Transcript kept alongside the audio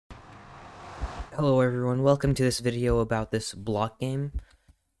Hello everyone, welcome to this video about this block game.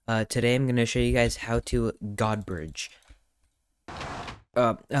 Today I'm going to show you guys how to God Bridge.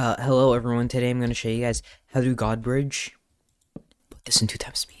 Hello everyone, today I'm going to show you guys how to God Bridge. Put this in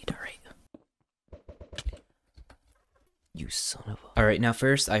 2x speed, alright. You son of a... Alright, now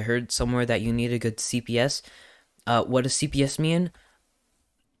first, I heard somewhere that you need a good CPS. What does CPS mean?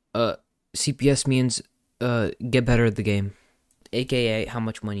 CPS means, get better at the game. AKA, how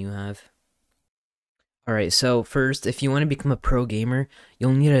much money you have. Alright, so first, if you want to become a pro gamer,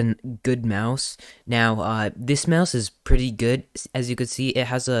 you'll need a good mouse. Now, this mouse is pretty good. As you can see, it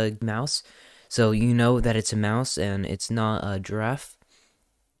has a mouse, so you know that it's a mouse and it's not a giraffe.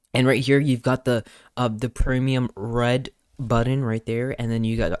 And right here, you've got the premium red button right there, and then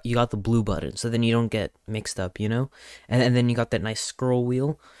you got the blue button, so then you don't get mixed up, you know? And then you got that nice scroll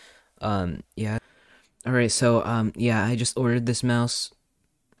wheel. Yeah. Alright, so, yeah, I just ordered this mouse.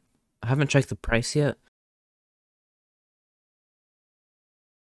 I haven't checked the price yet.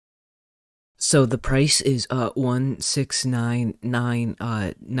 So the price is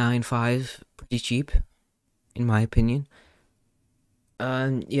 169.95, pretty cheap, in my opinion.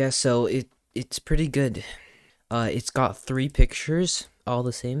 Yeah, so it's pretty good. It's got 3 pictures, all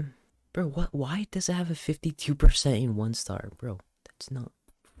the same. Bro, why does it have a 52% in 1 star, bro? That's not...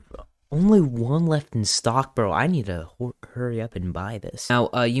 Only 1 left in stock, bro. I need to hurry up and buy this. Now,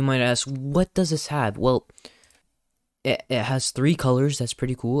 you might ask, what does this have? Well, it has 3 colors. That's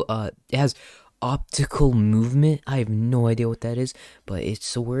pretty cool. It has optical movement. I have no idea what that is, but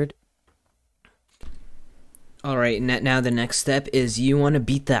it's a word. Alright, now the next step is you want to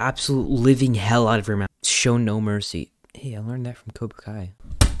beat the absolute living hell out of your mouse. Show no mercy. Hey, I learned that from Cobra Kai.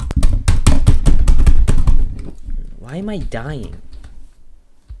 Why am I dying?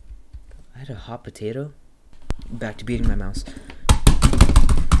 I had a hot potato. Back to beating my mouse.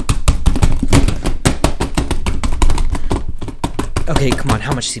 Okay, come on,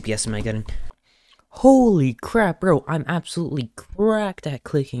 how much CPS am I getting? Holy crap, bro, I'm absolutely cracked at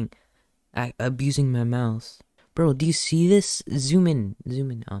clicking, at abusing my mouse. Bro, do you see this? Zoom in.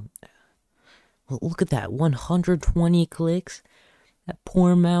 Well, look at that, 120 clicks. That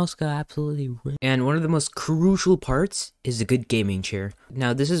poor mouse got absolutely ripped. And one of the most crucial parts is a good gaming chair.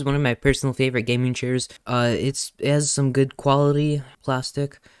 Now, this is one of my personal favorite gaming chairs. It has some good quality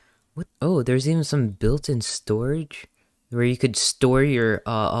plastic. What? Oh, there's even some built-in storage where you could store your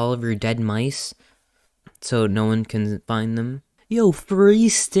all of your dead mice so no one can find them. Yo, free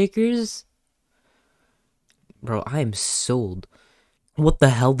stickers? Bro, I am sold. What the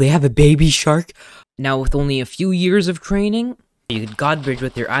hell? They have a baby shark? Now, with only a few years of training, you could God Bridge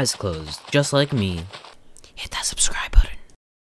with your eyes closed, just like me. Hit that subscribe button.